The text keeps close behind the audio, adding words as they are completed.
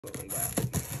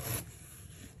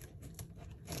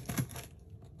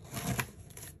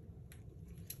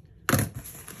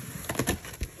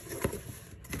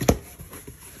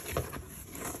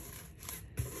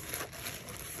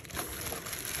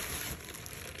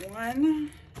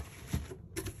1,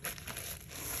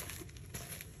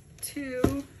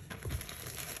 2,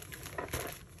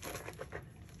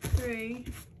 3,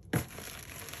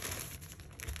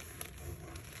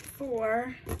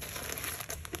 4,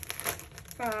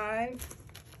 5,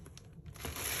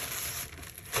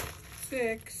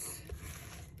 6,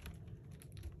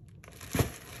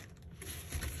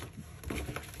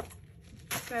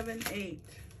 7, 8.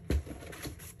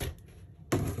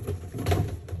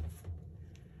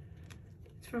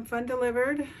 It's from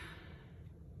FunDelivered.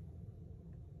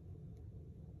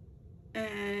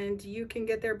 And you can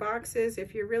get their boxes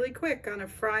if you're really quick on a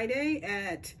Friday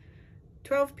at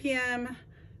 12 p.m.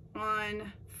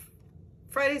 on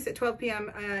Fridays at 12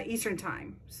 p.m. Eastern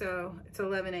time. So it's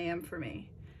 11 a.m. for me.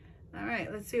 All right,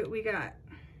 let's see what we got.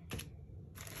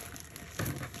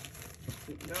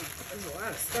 There's a lot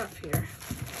of stuff here.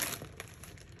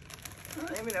 I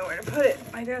don't even know where to put it.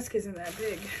 My desk isn't that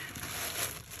big.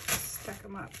 Stack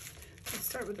them up. Let's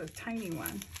start with a tiny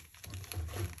one.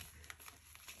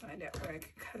 Find out where I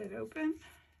can cut it open.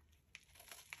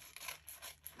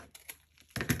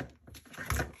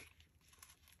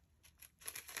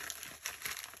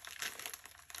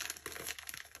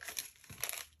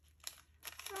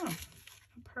 Oh,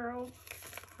 a pearl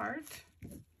heart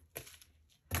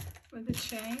with a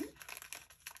chain.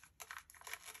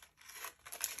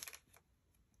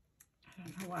 I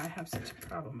don't know why I have such a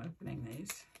problem opening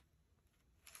these.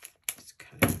 Just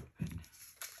cut it open.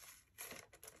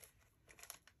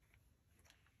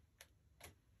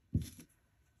 It's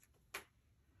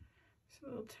a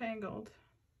little tangled.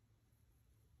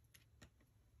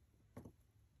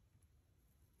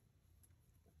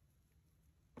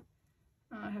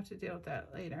 I'll have to deal with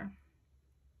that later.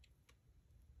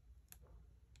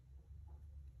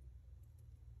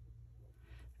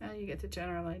 Now you get the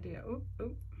general idea. Oop,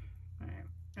 oop. All right,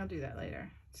 I'll do that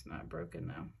later. It's not broken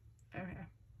though. Okay,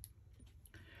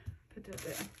 put that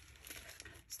there.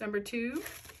 It's number 2.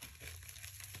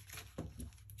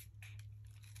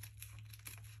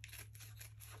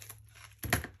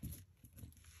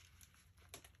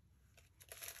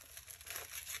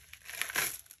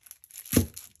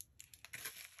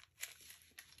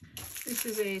 This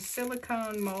is a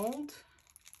silicone mold.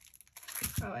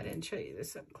 Oh, I didn't show you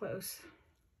this up close.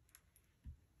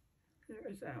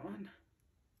 There's that one.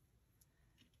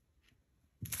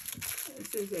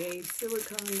 This is a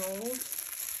silicone mold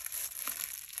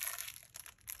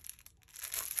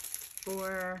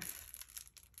for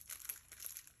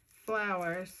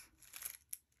flowers.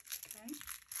 Okay.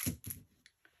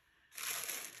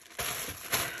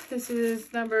 This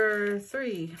is number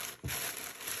 3.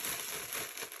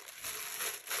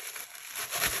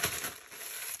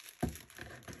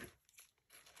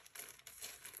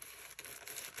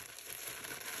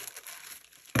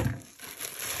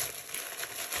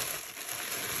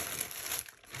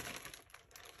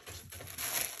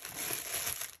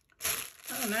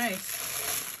 Oh, nice.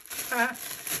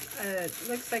 It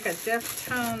looks like a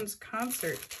Deftones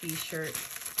concert t-shirt.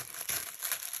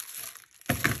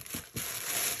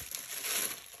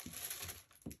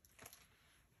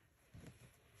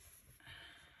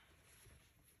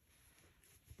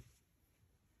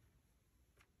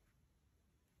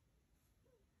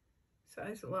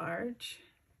 Size large.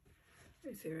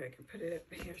 Let me see if I can put it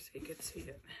up here so you can see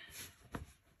it.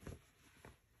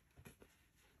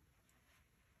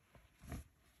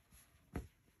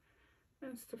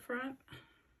 That's the front.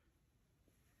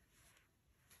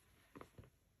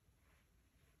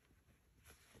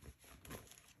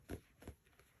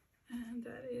 And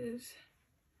that is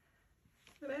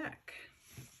the back.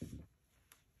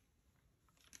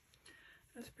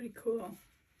 That's pretty cool.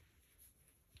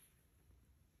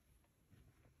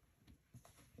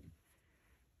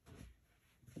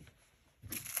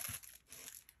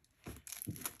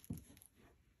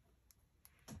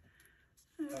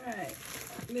 All right,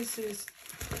 this is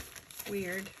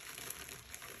weird.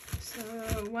 So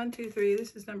 1, 2, 3,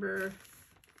 this is number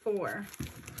 4.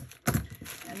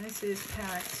 And this is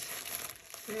packed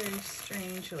very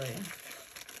strangely.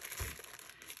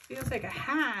 Feels like a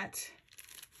hat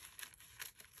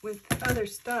with other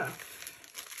stuff.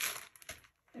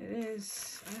 It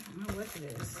is, I don't know what it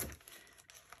is.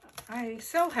 I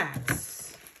sell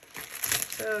hats.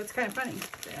 So it's kind of funny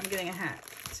that I'm getting a hat.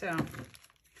 So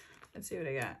let's see what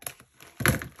I got.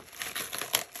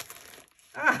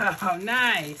 Oh,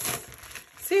 nice.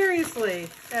 Seriously,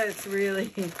 that's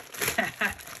really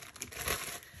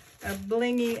a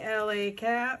blingy LA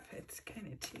cap. It's kind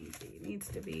of cheesy. It needs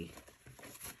to be,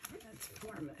 let's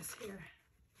form this here.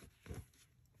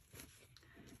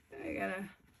 I got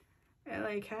a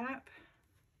LA cap.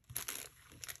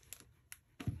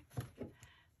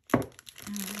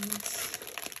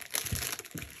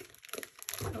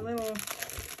 a little,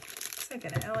 it's like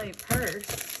an LA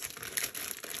purse.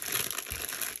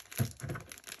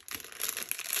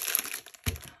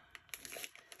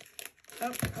 Oh,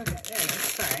 okay, there it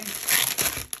is, sorry.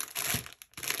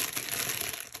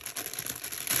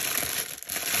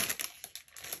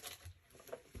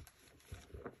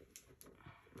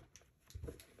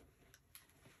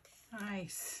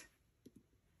 Nice.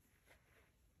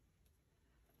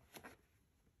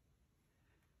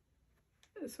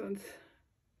 This one's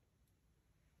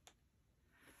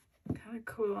kind of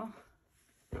cool.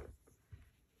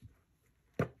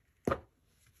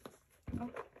 Oh,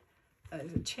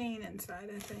 there's a chain inside,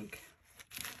 I think.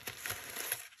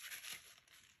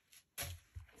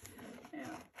 Yeah.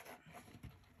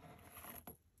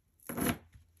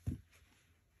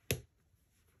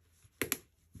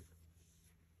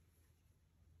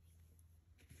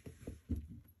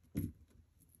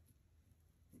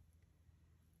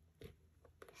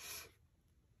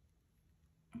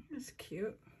 That's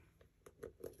cute.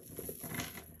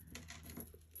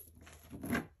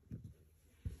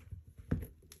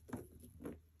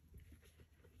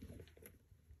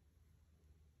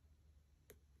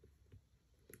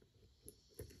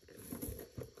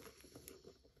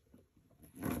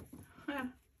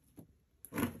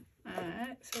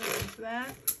 Alright, so there's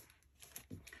that.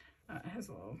 It has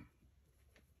a little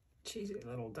cheesy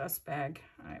little dust bag.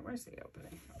 Alright, where's the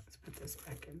opening? Let's put this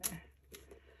back in there.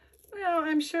 Well,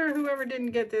 I'm sure whoever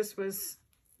didn't get this was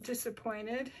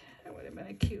disappointed. That would have been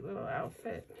a cute little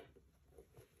outfit.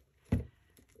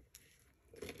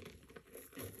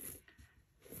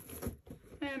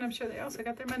 And I'm sure they also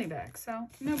got their money back, so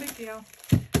no big deal.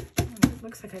 It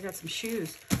looks like I got some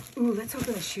shoes. Ooh, let's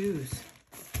open the shoes.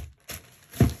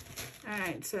 All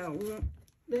right, so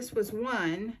this was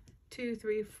 1, 2,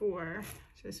 3, 4,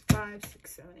 just 5,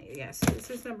 6, 7, 8. Yes, this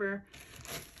is number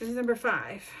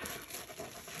 5.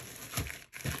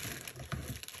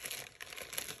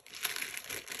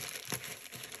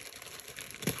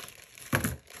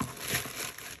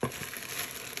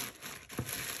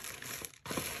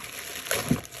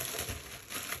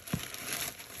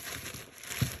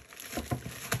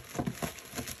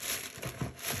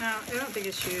 No, I don't think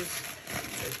it's shoes.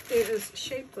 It is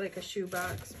shaped like a shoe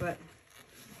box, but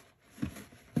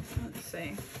let's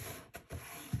see.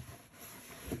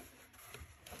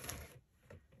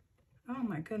 Oh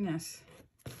my goodness.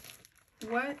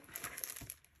 What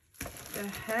the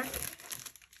heck?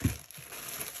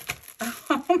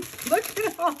 Oh, look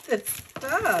at all this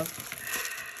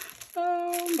stuff.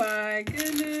 Oh my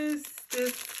goodness.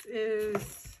 This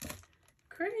is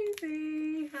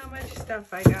crazy how much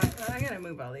stuff I got. I gotta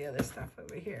move all the other stuff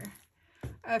over here.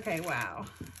 Okay, wow.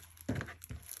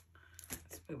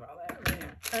 Let's move all that over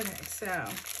there. Okay, so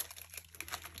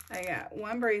I got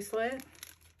 1 bracelet,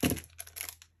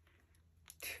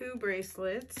 2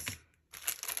 bracelets,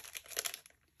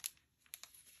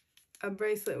 a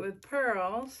bracelet with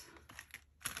pearls,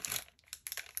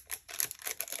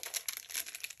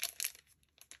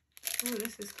 ooh,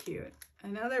 this is cute.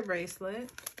 Another bracelet.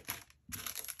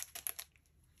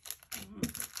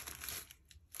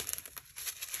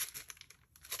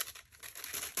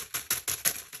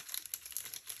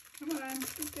 Come on,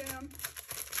 sit down.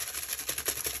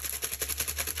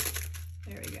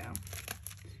 There we go.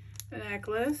 A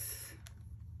necklace.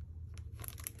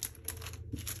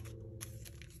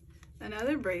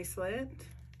 Another bracelet.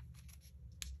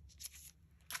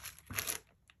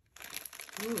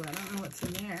 Ooh, I don't know what's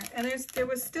in there. And there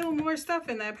was still more stuff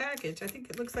in that package. I think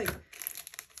it looks like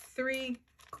 3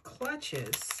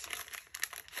 clutches.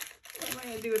 What am I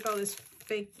gonna do with all this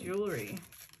fake jewelry?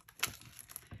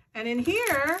 And in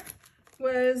here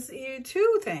was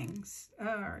 2 things. Oh,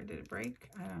 or did it break?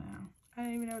 I don't know. I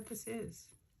don't even know what this is.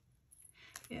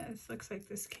 Yeah, this looks like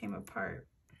this came apart.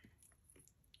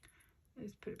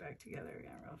 Let's put it back together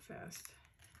again real fast.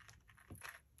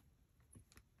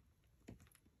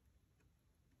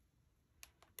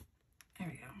 There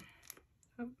we go.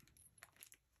 Oh.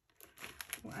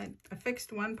 Well, I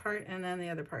fixed one part and then the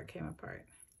other part came apart.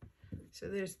 So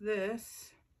there's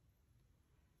this.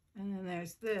 And then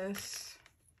there's this,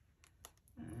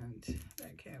 and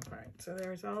that came apart. So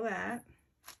there's all that.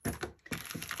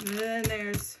 And then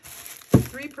there's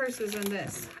 3 purses in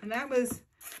this. And that was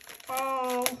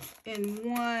all in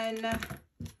one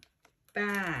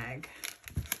bag.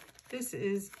 This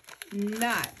is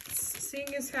nuts.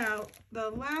 Seeing as how the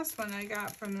last one I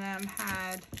got from them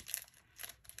had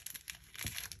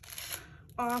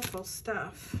awful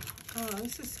stuff. Oh,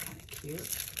 this is kind of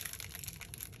cute.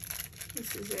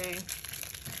 This is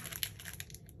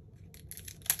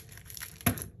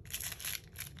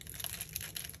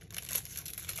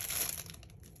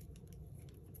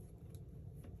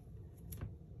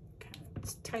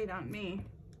tight on me.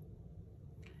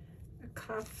 A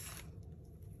cuff.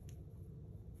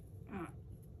 Oh,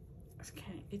 it's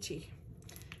kind of itchy.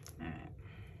 All right.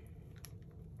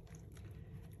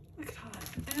 Look at all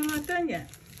that. And I'm not done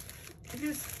yet.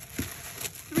 There's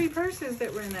 3 purses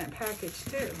that were in that package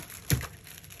too.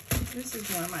 This is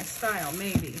more my style,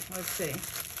 maybe. Let's see.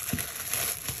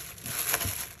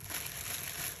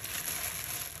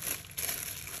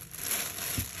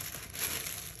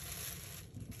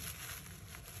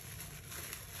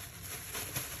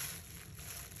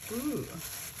 Ooh,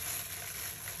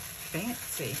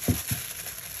 fancy.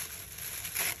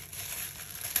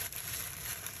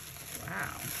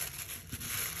 Wow.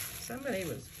 Somebody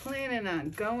was planning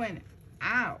on going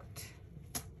out.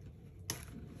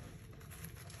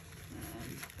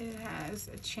 And it has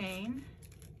a chain.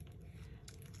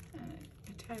 And it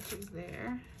attaches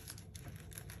there.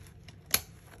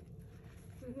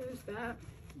 So there's that.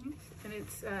 And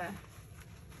it's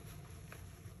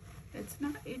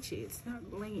not itchy, it's not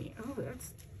blingy. Oh,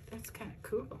 that's kind of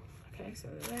cool. Okay, so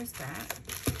there's that.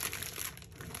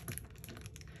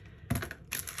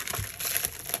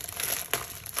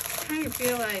 I kind of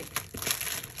feel like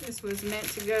this was meant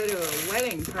to go to a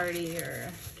wedding party or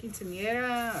a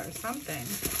quinceañera or something.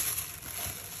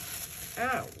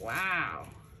 Oh, wow.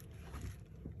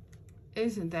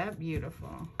 Isn't that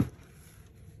beautiful?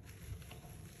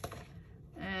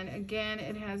 And again,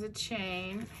 it has a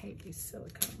chain. I hate these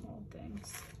silicone mold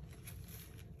things.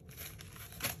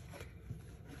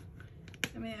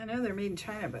 I mean, I know they're made in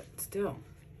China, but still,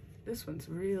 this one's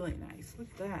really nice. Look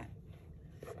at that.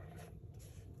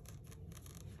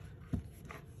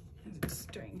 There's a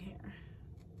string here.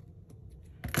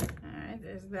 All right,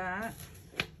 there's that.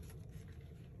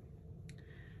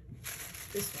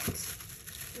 This one's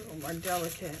a little more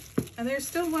delicate. And there's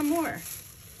still one more.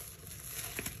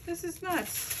 This is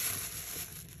nuts.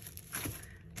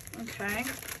 Okay.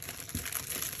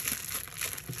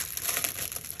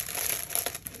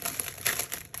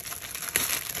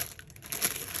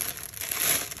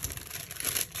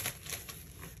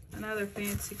 Another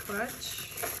fancy clutch.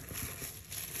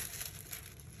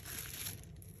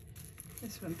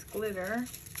 This one's glitter.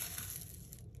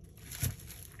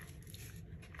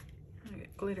 I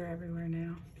get glitter everywhere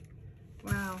now.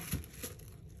 Wow.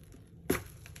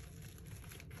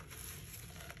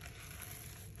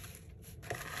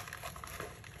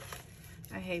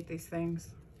 I hate these things.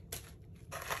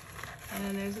 And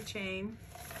then there's a chain.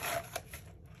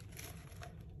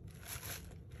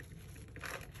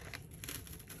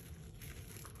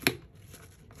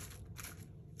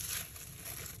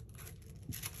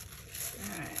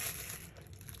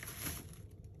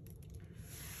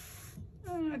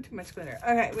 Not too much glitter.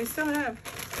 Okay, we still have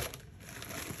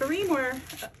 3 more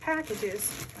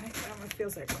packages. I almost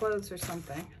feels like clothes or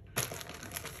something.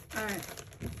 All right,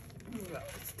 move all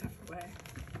this stuff away.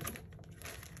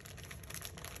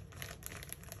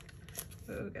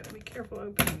 Oh, gotta be careful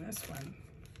opening this one.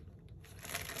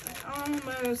 I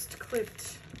almost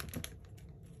clipped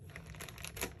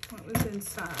what was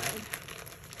inside.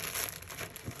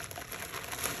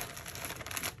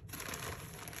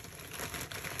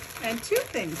 And 2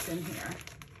 things in here.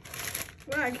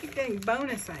 Well, I keep getting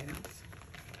bonus items.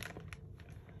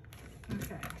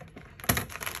 Okay.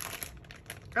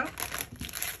 Oh.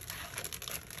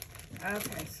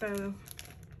 Okay, so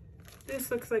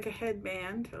this looks like a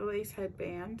headband, a lace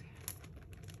headband.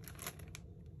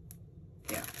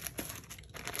 Yeah.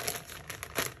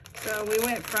 So we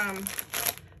went from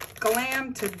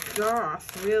glam to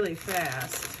goth really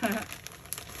fast.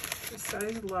 The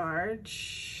size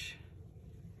large.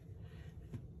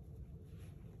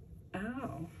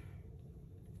 Oh,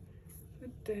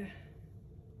 what the?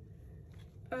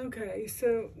 Okay,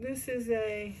 so this is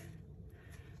a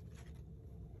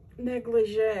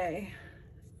negligee,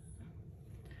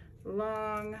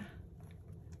 long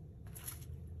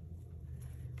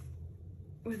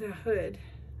with a hood,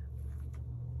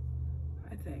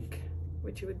 I think,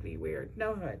 which would be weird.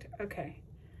 No hood. Okay,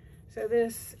 so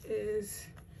this is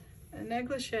a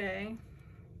negligee,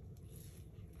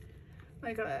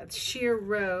 like a sheer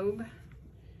robe,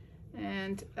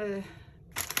 and a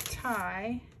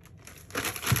tie,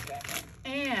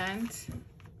 and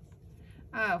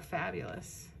oh,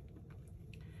 fabulous.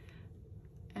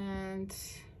 And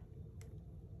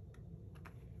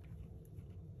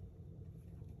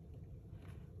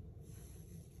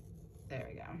there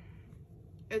we go.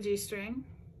 A G-string.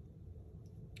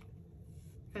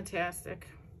 Fantastic.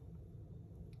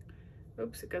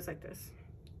 Oops, it goes like this.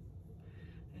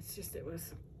 It's just, it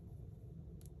was,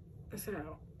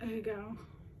 so there you go.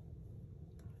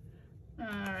 All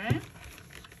right.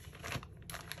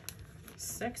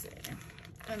 Sexy.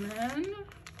 And then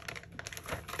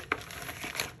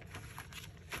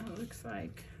it looks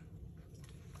like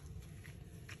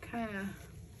kind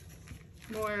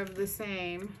of more of the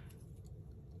same.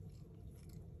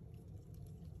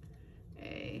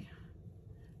 A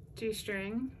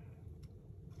G-string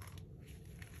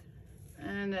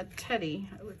and a teddy,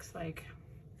 it looks like.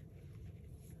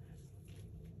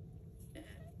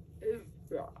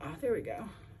 Oh, there we go.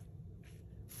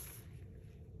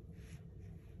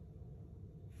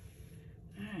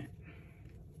 All right.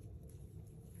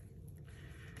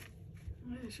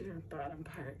 Where's your bottom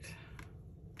part?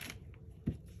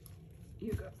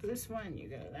 You go this one, you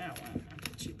go that one. I'll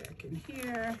put you back in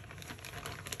here.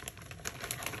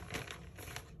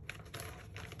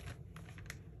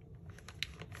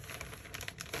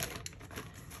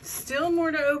 Still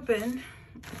more to open.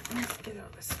 Let's get all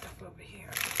this stuff over here.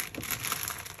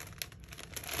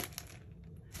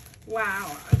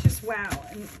 Wow, just wow.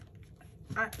 And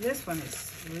this one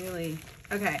is really,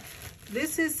 okay.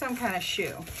 This is some kind of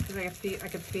shoe because I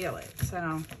could feel it.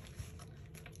 So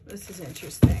this is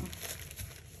interesting.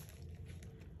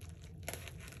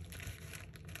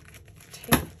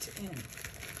 Taped in.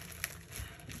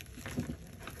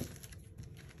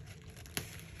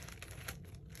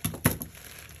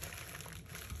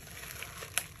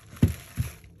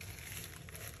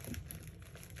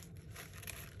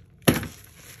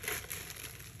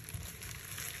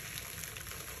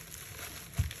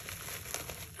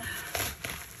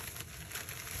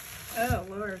 Oh,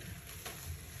 Lord.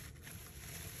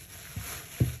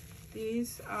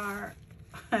 These are,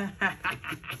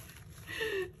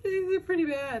 these are pretty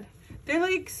bad. They're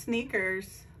like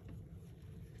sneakers.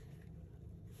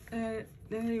 They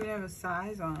don't even have a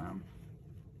size on them.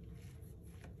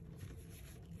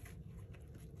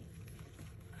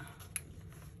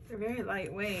 They're very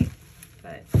lightweight,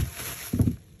 but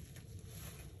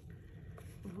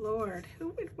Lord, who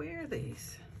would wear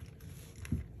these?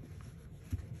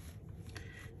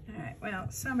 All right, well,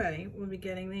 somebody will be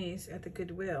getting these at the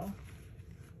Goodwill.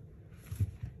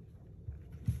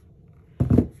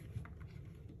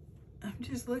 I'm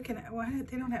just looking at why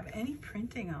they don't have any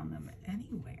printing on them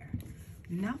anywhere.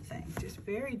 Nothing, just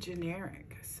very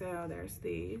generic. So there's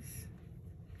these.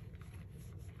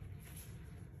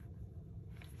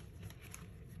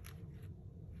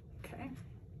 Okay.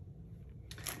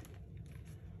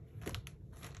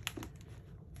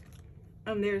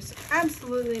 There's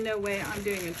absolutely no way I'm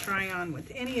doing a try on with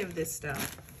any of this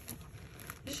stuff.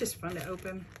 It's just fun to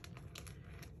open.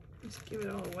 Just give it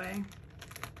all away.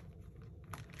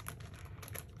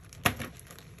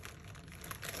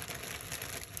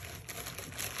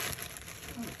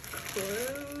 Oh,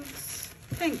 clothes.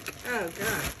 Pink. Oh,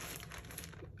 God.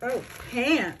 Oh,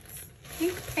 pants.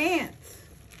 Pink pants.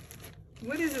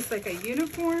 What is this, like a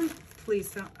uniform?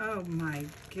 Please don't. Oh, my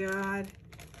God.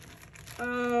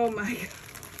 Oh, my God.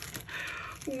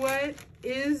 What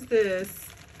is this?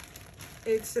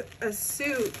 It's a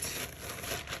suit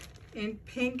in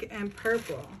pink and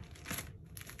purple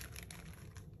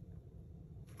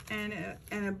and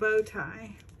a bow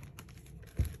tie.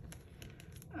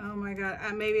 Oh my God,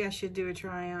 maybe I should do a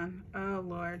try on. Oh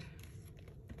Lord.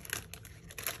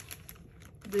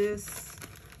 This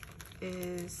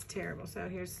is terrible. So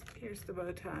here's the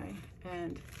bow tie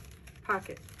and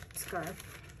pocket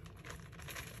scarf.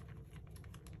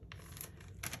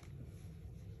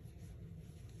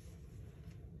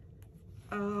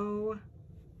 Oh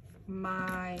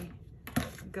my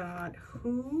God,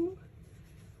 who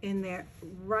in there,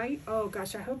 right? Oh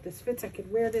gosh, I hope this fits. I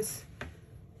could wear this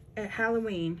at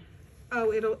Halloween.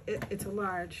 Oh, it's a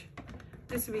large.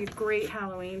 This would be a great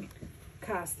Halloween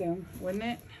costume, wouldn't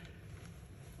it?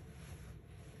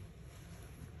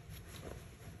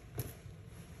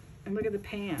 And look at the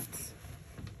pants.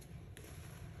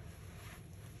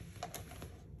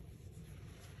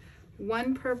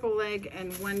 One purple leg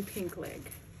and one pink leg.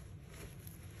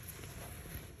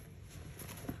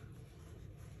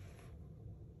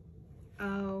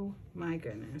 Oh my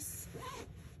goodness.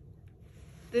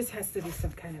 This has to be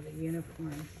some kind of a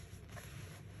uniform.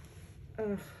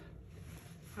 Ugh.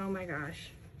 Oh my gosh.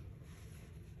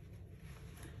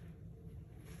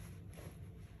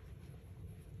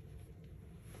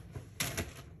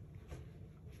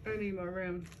 I need more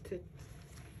room to,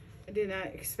 I did not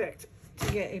expect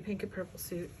to get a pink and purple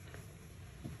suit.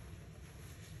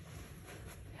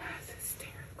 That's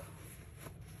hysterical.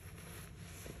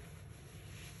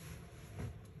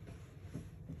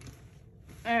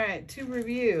 All right, to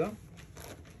review,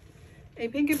 a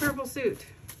pink and purple suit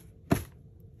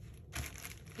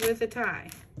with a tie.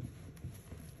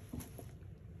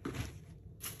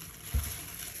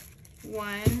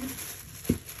 1,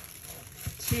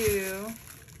 do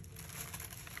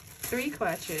 3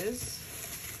 clutches,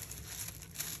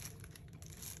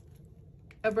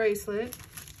 a bracelet,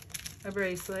 a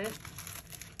bracelet,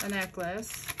 a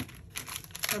necklace,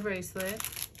 a bracelet,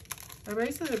 a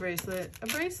bracelet, a bracelet, a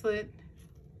bracelet,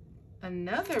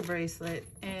 another bracelet,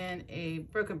 and a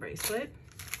broken bracelet,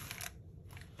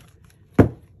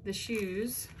 the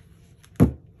shoes,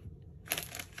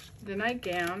 the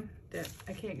nightgown that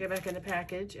I can't get back in the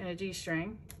package, and a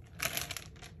G-string,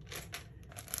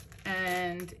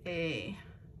 and a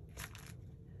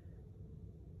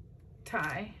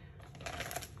tie,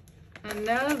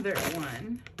 another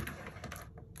one,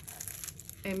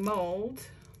 a mold,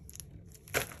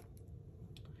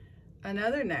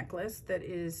 another necklace that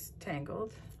is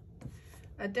tangled,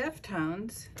 a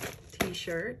Deftones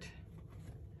t-shirt,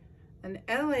 an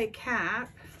LA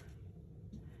cap,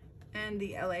 and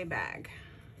the LA bag.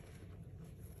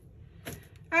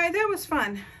 All right, that was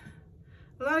fun.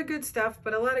 A lot of good stuff,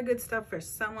 but a lot of good stuff for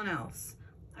someone else.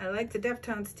 I like the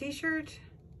Deftones t-shirt,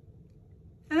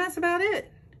 and that's about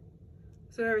it.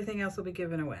 So everything else will be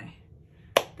given away.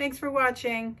 Thanks for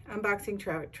watching Unboxing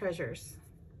Treasures.